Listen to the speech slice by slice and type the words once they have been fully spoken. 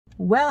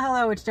Well,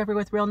 hello, it's Jeffrey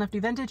with Real Nifty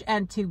Vintage,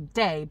 and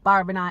today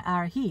Barb and I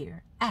are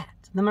here at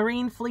the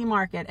Marine Flea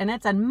Market, and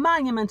it's a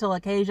monumental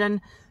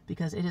occasion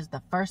because it is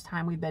the first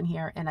time we've been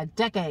here in a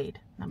decade.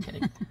 No, I'm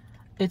kidding.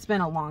 It's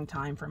been a long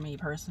time for me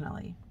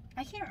personally.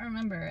 I can't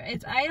remember.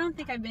 I don't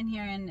think I've been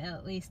here in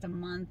at least a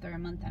month or a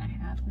month and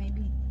a half,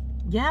 maybe.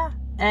 Yeah,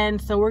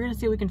 and so we're going to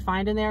see what we can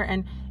find in there,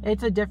 and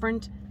it's a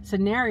different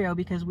scenario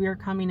because we are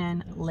coming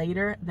in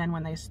later than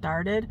when they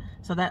started,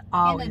 so that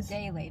always... And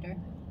a day later.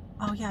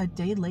 Oh yeah, a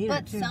day later.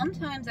 But too.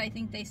 Sometimes I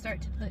think they start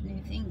to put new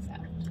things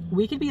out.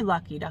 We could be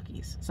lucky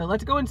duckies. So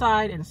let's go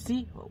inside and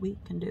see what we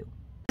can do.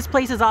 This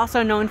place is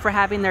also known for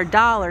having their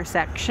dollar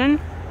section.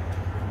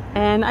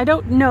 And I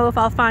don't know if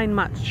I'll find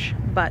much,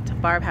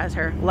 but Barb has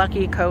her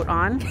lucky coat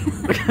on.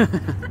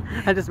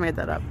 I just made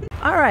that up.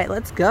 All right,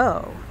 let's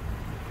go.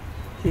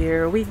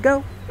 Here we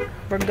go.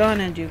 We're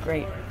gonna do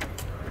great.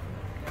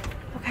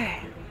 Okay.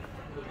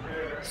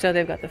 So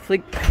they've got the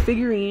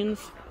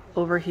figurines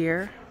over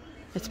here.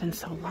 It's been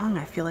so long,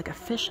 I feel like a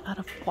fish out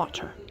of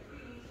water.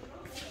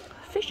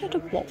 A fish out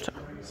of water.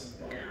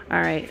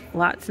 All right,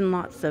 lots and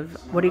lots of,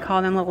 what do you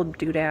call them, little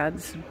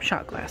doodads?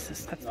 Shot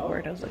glasses, that's the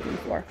word I was looking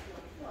for.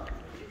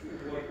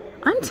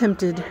 I'm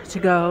tempted to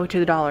go to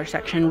the dollar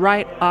section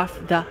right off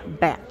the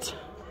bat.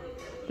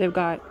 They've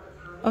got,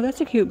 oh, that's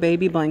a cute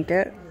baby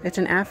blanket. It's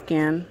an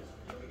Afghan.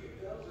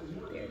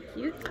 Very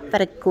cute.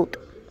 Very cute.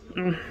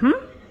 Mm-hmm.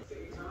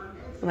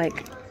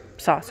 Like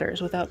saucers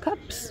without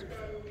cups.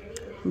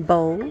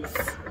 Bowls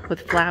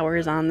with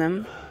flowers on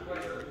them.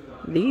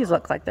 These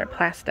look like they're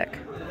plastic,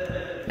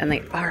 and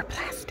they are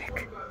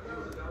plastic.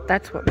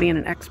 That's what being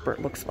an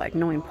expert looks like,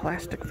 knowing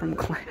plastic from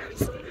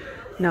glass.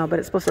 No, but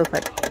it's supposed to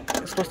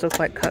look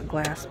like cut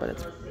glass, but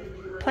it's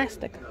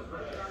plastic.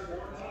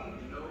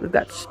 We've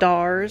got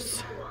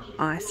stars,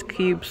 ice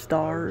cube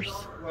stars.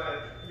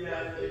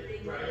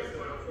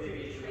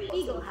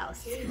 Eagle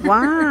house.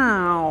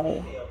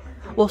 Wow.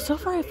 Well, so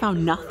far I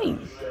found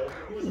nothing.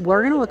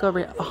 We're going to look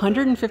over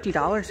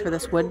 $150 for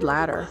this wood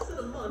ladder.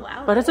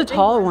 Wow. But it's a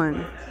tall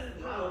one.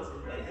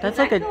 That's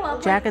like a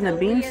Jack and the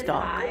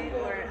Beanstalk.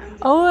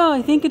 Oh,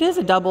 I think it is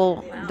a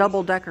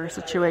double-decker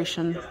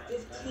situation.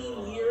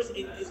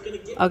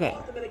 Okay.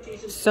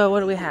 So what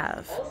do we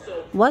have?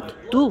 What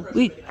do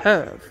we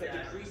have?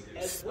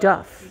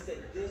 Stuff.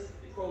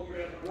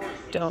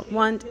 Don't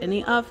want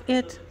any of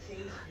it.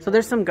 So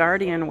there's some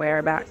Guardian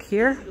wear back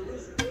here.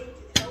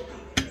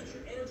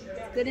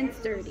 Good and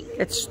sturdy.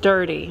 It's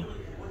sturdy.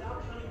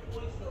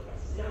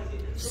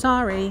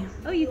 Sorry.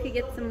 Oh, you could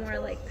get some more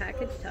like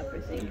package topper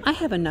things. I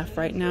have enough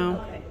right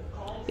now. Okay.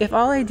 If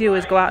all I do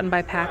is go out and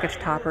buy package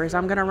toppers,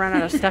 I'm going to run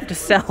out of stuff to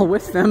sell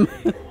with them.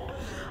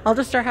 I'll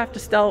just have to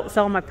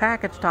sell my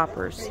package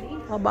toppers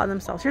all by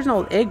themselves. Here's an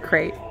old egg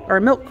crate, or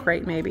a milk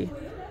crate maybe.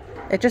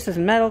 It just says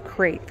metal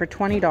crate for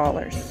 $20.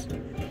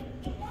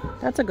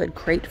 That's a good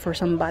crate for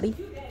somebody.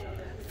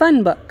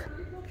 Fun book.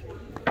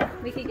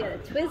 We could get a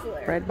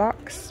Twizzler. Red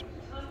box.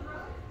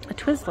 A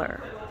Twizzler.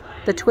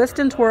 The Twist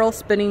and Twirl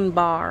Spinning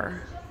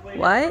Bar.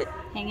 What?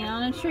 Hanging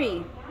on a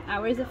tree.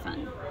 Hours of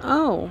fun.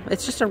 Oh,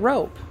 it's just a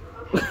rope.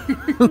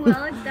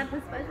 Well, it's got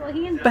the special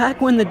hand.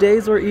 Back when the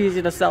days were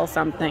easy to sell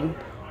something,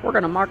 we're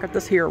going to market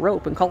this here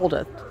rope and call it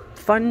a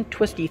fun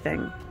twisty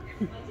thing.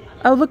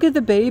 Oh, look at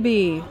the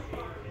baby.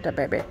 The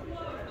baby.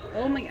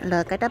 Oh my god.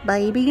 Look at the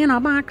baby in a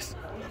box.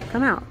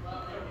 Come out.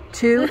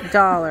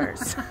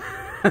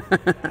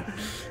 $2.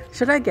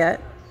 Should I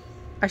get?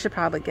 I should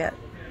probably get.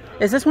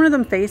 Is this one of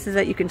them faces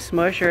that you can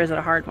smush, or is it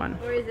a hard one?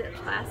 Or is it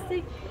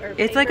plastic? Or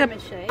It's like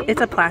mache? it's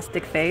a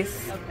plastic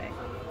face. Okay.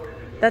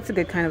 That's a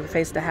good kind of a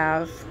face to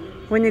have.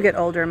 When you get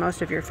older,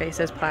 most of your face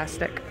is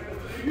plastic.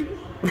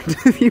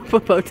 If you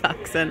put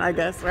Botox in, I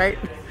guess, right?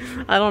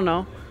 I don't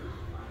know.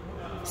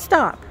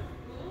 Stop.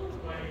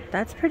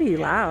 That's pretty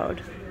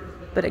loud,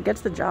 but it gets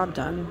the job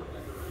done.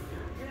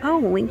 Oh,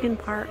 Lincoln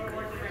Park.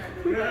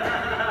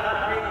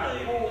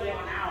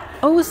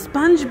 Oh,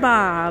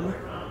 SpongeBob.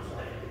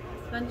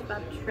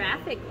 SpongeBob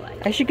traffic light.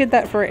 I should get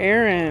that for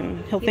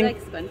Aaron. He'll think.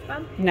 Like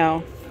SpongeBob?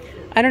 No,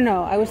 I don't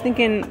know. I was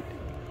thinking.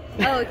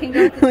 Oh, it can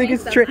go with the like train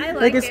his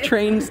stuff. like his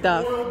train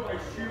stuff.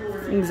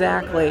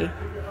 Exactly.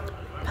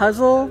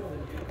 Puz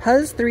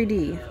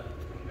 3D.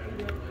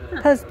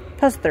 Huh.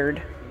 Puz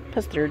third.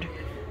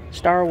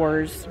 Star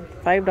Wars.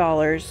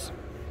 $5.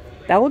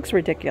 That looks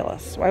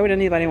ridiculous. Why would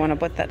anybody want to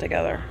put that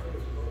together?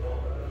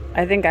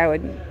 I think I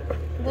would.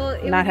 Well,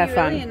 it not would have be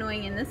fun. really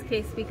annoying in this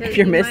case because if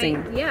you're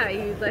missing. Yeah,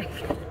 you like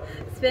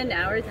spend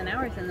hours and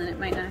hours and then it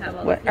might not have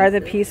all. What are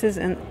the pieces?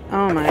 And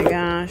oh my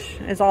gosh,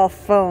 it's all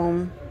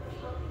foam.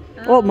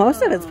 Oh. Well,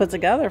 most of it's put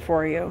together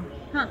for you.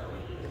 Huh.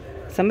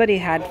 Somebody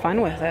had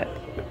fun with it.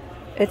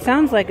 It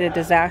sounds like a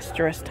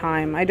disastrous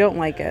time. I don't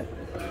like it.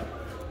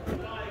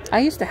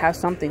 I used to have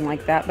something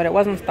like that, but it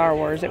wasn't Star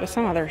Wars. It was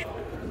some other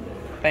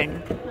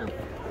thing. Oh.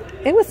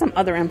 It was some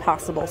other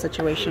impossible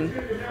situation.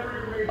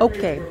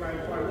 Okay.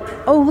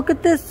 Oh, look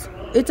at this.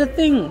 It's a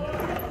thing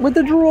with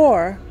a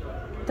drawer.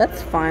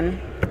 That's fun.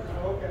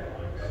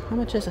 How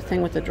much is a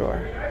thing with a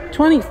drawer?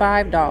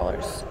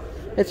 $25.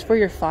 It's for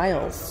your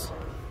files.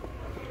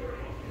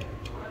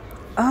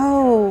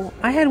 Oh,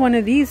 I had one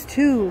of these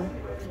too,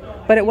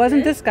 but it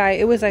wasn't this guy.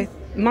 It was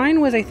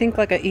mine was I think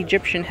like an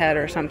Egyptian head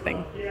or something.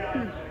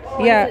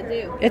 What Yeah, does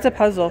it do? it's a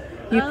puzzle.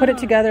 You put it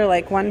together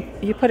like one.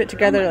 You put it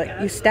together like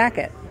you stack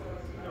it.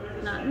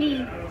 Not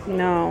me.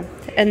 No,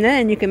 and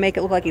then you can make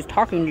it look like he's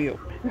talking to you.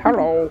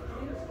 Hello,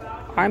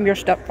 I'm your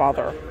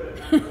stepfather.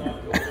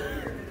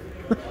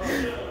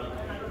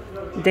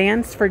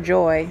 Dance for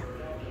joy.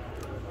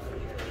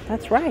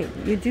 That's right.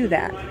 You do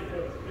that.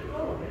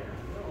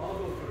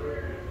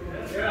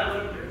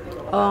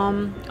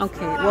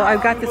 Okay, well,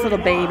 I've got this little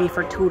baby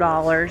for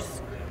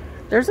 $2.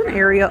 There's an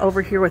area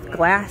over here with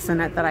glass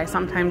in it that I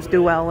sometimes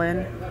do well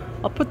in.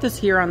 I'll put this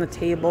here on the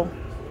table.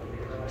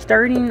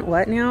 Starting,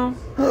 what now?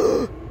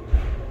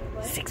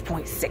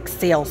 6.6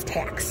 sales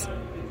tax.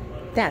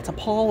 That's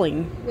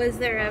appalling. Was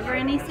there ever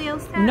any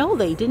sales tax? No,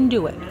 they didn't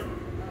do it.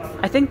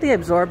 I think they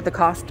absorbed the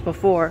cost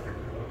before.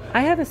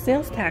 I have a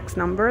sales tax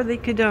number. They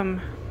could,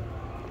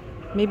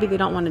 maybe they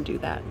don't want to do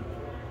that.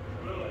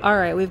 All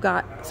right, we've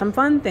got some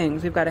fun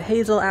things. We've got a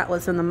hazel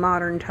atlas in the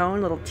modern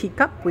tone, little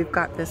teacup. We've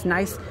got this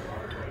nice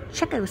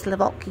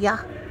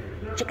Czechoslovakia.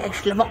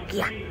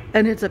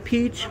 And it's a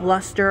peach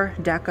luster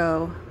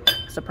deco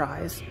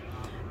surprise.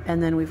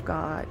 And then we've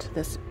got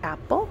this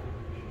apple.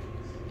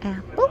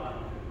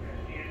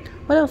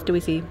 What else do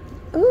we see?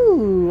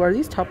 Ooh, are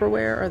these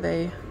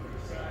Tupperware?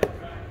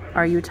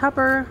 Are you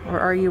Tupper or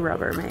are you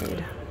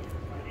Rubbermaid?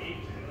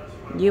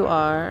 You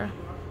are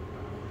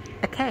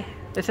AK.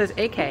 It says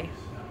AK.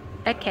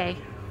 AK.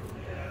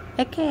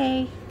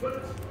 AK.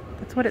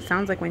 That's what it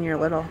sounds like when you're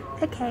little.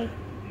 AK.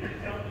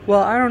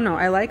 Well, I don't know.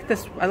 I like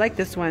this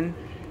one.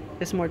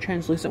 This more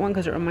translucent one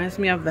because it reminds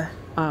me of the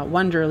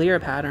Wonder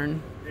Lear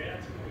pattern.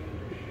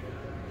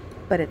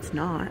 But it's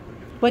not.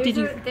 What did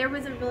you... There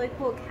was a really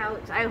cool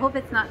couch. I hope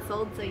it's not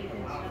sold so you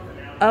can show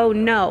it. Oh,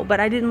 no. But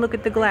I didn't look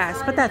at the glass.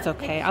 But that's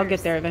okay. I'll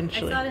get there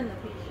eventually. I saw it in the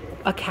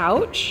picture. A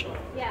couch?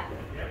 Yeah.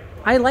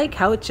 I like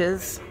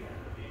couches.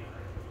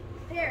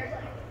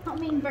 There, look.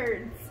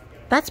 Hummingbirds.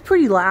 That's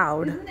pretty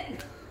loud. Isn't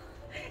it?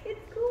 It's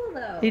cool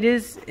though. It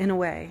is, in a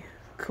way,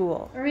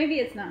 cool. Or maybe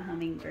it's not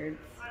hummingbirds.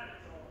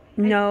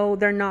 No,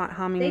 they're not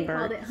hummingbirds. They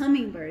called it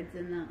hummingbirds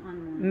on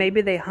one. Maybe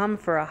they hum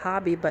for a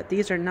hobby, but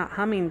these are not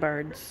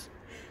hummingbirds.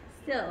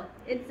 Still,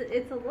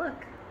 it's a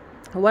look.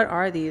 What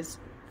are these?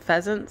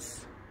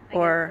 Pheasants? I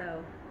guess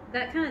so.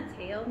 That kind of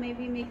tail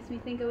maybe makes me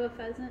think of a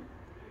pheasant.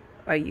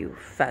 Are you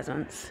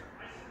pheasants?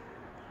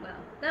 Well,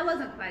 that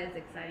wasn't quite as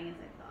exciting as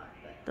I thought.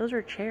 But. Those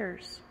are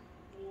chairs.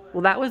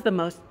 Well, that was the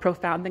most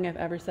profound thing I've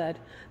ever said.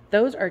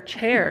 Those are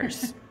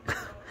chairs.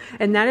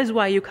 And that is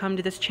why you come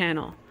to this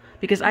channel.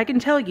 Because I can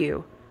tell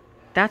you,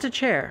 that's a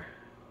chair.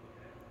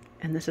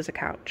 And this is a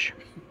couch.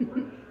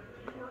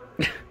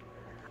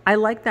 I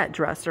like that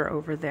dresser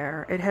over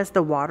there. It has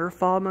the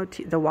waterfall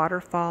motif, the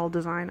waterfall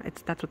design.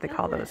 That's what they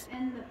call those.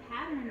 And the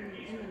pattern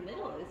in the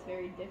middle is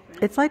very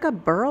different. It's like a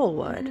burl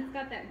wood. And it's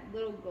got that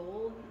little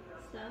gold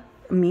stuff.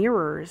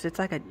 Mirrors. It's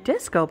like a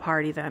disco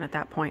party then at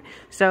that point.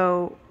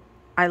 So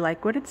I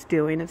like what it's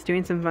doing. It's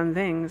doing some fun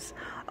things.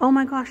 Oh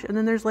my gosh. And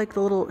then there's like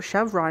the little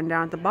chevron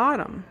down at the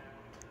bottom.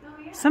 Oh,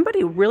 yeah.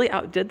 Somebody really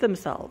outdid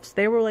themselves.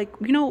 They were like,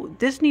 you know,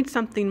 this needs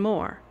something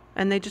more.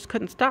 And they just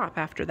couldn't stop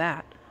after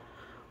that.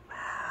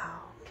 Wow.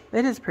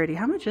 It is pretty.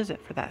 How much is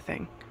it for that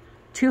thing?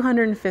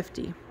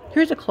 $250.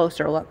 Here's a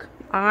closer look.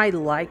 I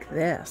like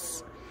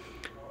this.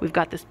 We've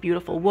got this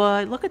beautiful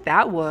wood. Look at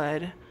that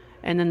wood.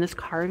 And then this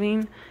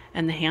carving.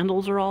 And the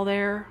handles are all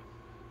there.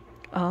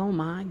 Oh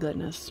my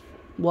goodness.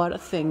 What a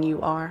thing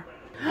you are.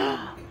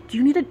 Do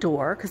you need a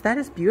door? Because that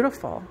is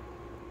beautiful.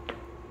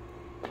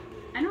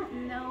 I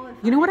don't know if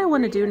you know what I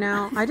want to do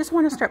now? I just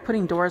want to start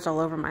putting doors all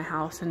over my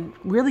house and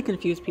really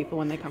confuse people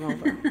when they come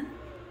over.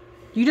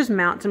 You just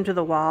mount them to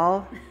the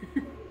wall.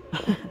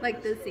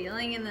 Like the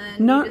ceiling and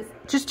then No,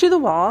 just to the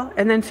wall.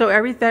 And then so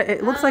everything,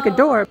 it looks like a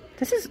door.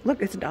 This is,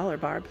 look, it's $1,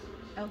 Barb.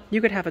 Oh.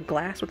 You could have a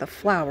glass with a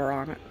flower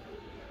on it.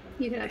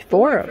 You could have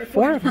Four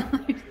of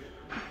them.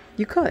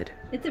 You could.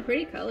 It's a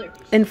pretty color.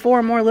 And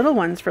 4 more little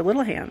ones for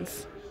little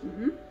hands.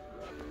 Mm-hmm.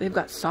 They've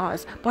got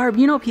saws. Barb,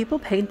 you know people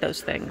paint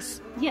those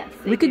things. Yes,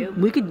 We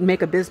could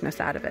make a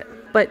business out of it.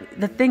 But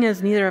the thing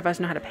is, neither of us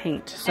know how to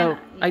paint. So yeah.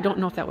 I don't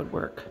know if that would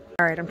work.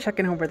 All right, I'm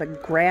checking over the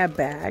grab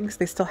bags.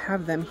 They still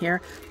have them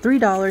here.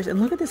 $3. And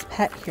look at this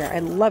pet here. I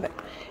love it.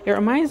 It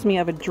reminds me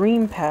of a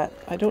dream pet.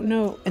 I don't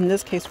know in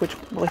this case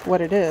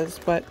what it is,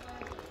 but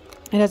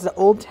it has the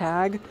old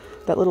tag,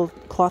 that little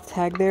cloth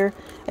tag there.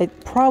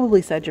 It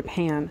probably said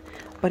Japan,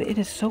 but it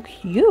is so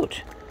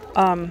cute.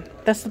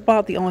 That's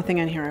about the only thing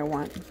in here I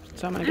want.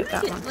 So I'm gonna get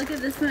that one. Look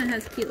at this one. It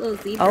has cute little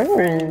zebra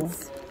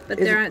friends. But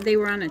they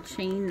were on a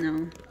chain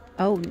though.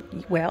 Oh,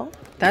 well,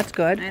 that's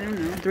good. I don't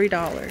know.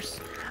 $3.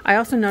 I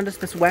also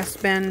noticed this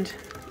West Bend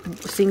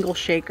single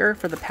shaker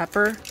for the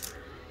pepper.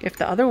 If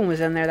the other one was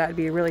in there, that'd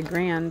be really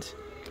grand.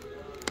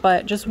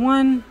 But just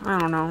one, I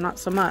don't know, not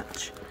so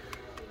much.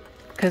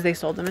 Because they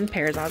sold them in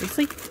pairs,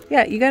 obviously.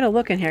 Yeah, you gotta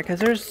look in here because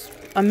there's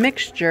a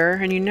mixture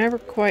and you never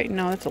quite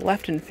know. It's a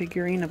Lefton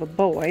figurine of a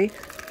boy.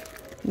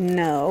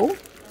 No.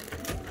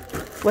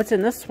 What's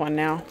in this one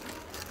now?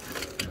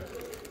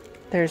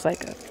 There's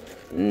like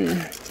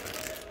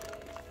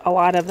a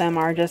lot of them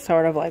are just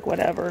sort of like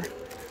whatever.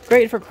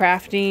 Great for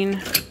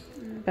crafting,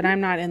 but I'm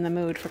not in the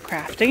mood for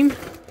crafting.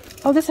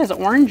 Oh, this has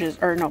oranges,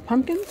 or no,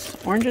 pumpkins?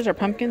 Oranges or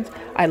pumpkins?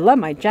 I love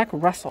my Jack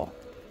Russell.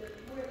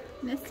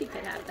 Misty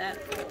could have that.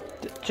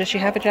 Does she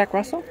have a Jack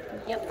Russell?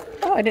 Yep.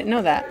 Oh, I didn't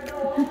know that.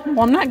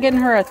 Well, I'm not getting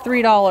her a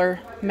 $3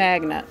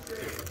 magnet.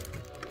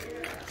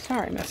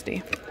 Sorry,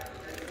 Misty.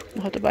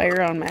 You'll have to buy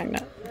your own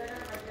magnet.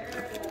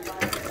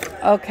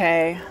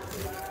 Okay.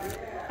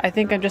 I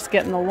think I'm just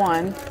getting the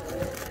one.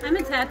 I'm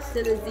attached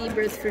to the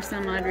zebras for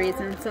some odd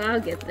reason, so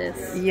I'll get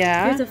this.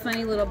 Yeah. Here's a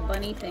funny little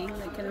bunny thing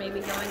that can maybe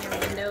go in your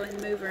window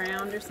and move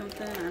around or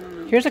something. I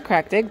don't know. Here's a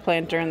cracked egg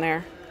planter in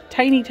there.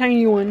 Tiny,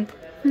 tiny one.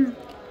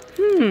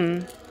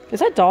 Is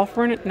that doll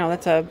furniture? No,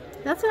 that's a...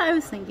 That's what I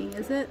was thinking,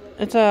 is it?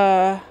 It's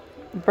a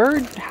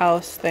bird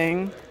house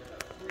thing.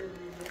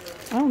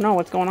 I don't know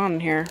what's going on in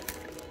here.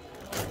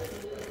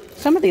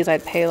 Some of these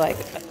I'd pay like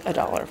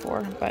 $1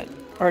 for, but...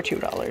 Or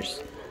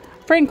 $2.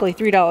 Frankly,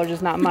 $3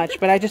 is not much,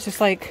 but I just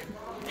like...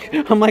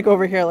 I'm like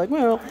over here like,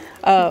 well...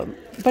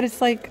 but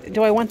it's like,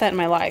 do I want that in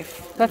my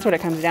life? That's what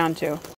it comes down to.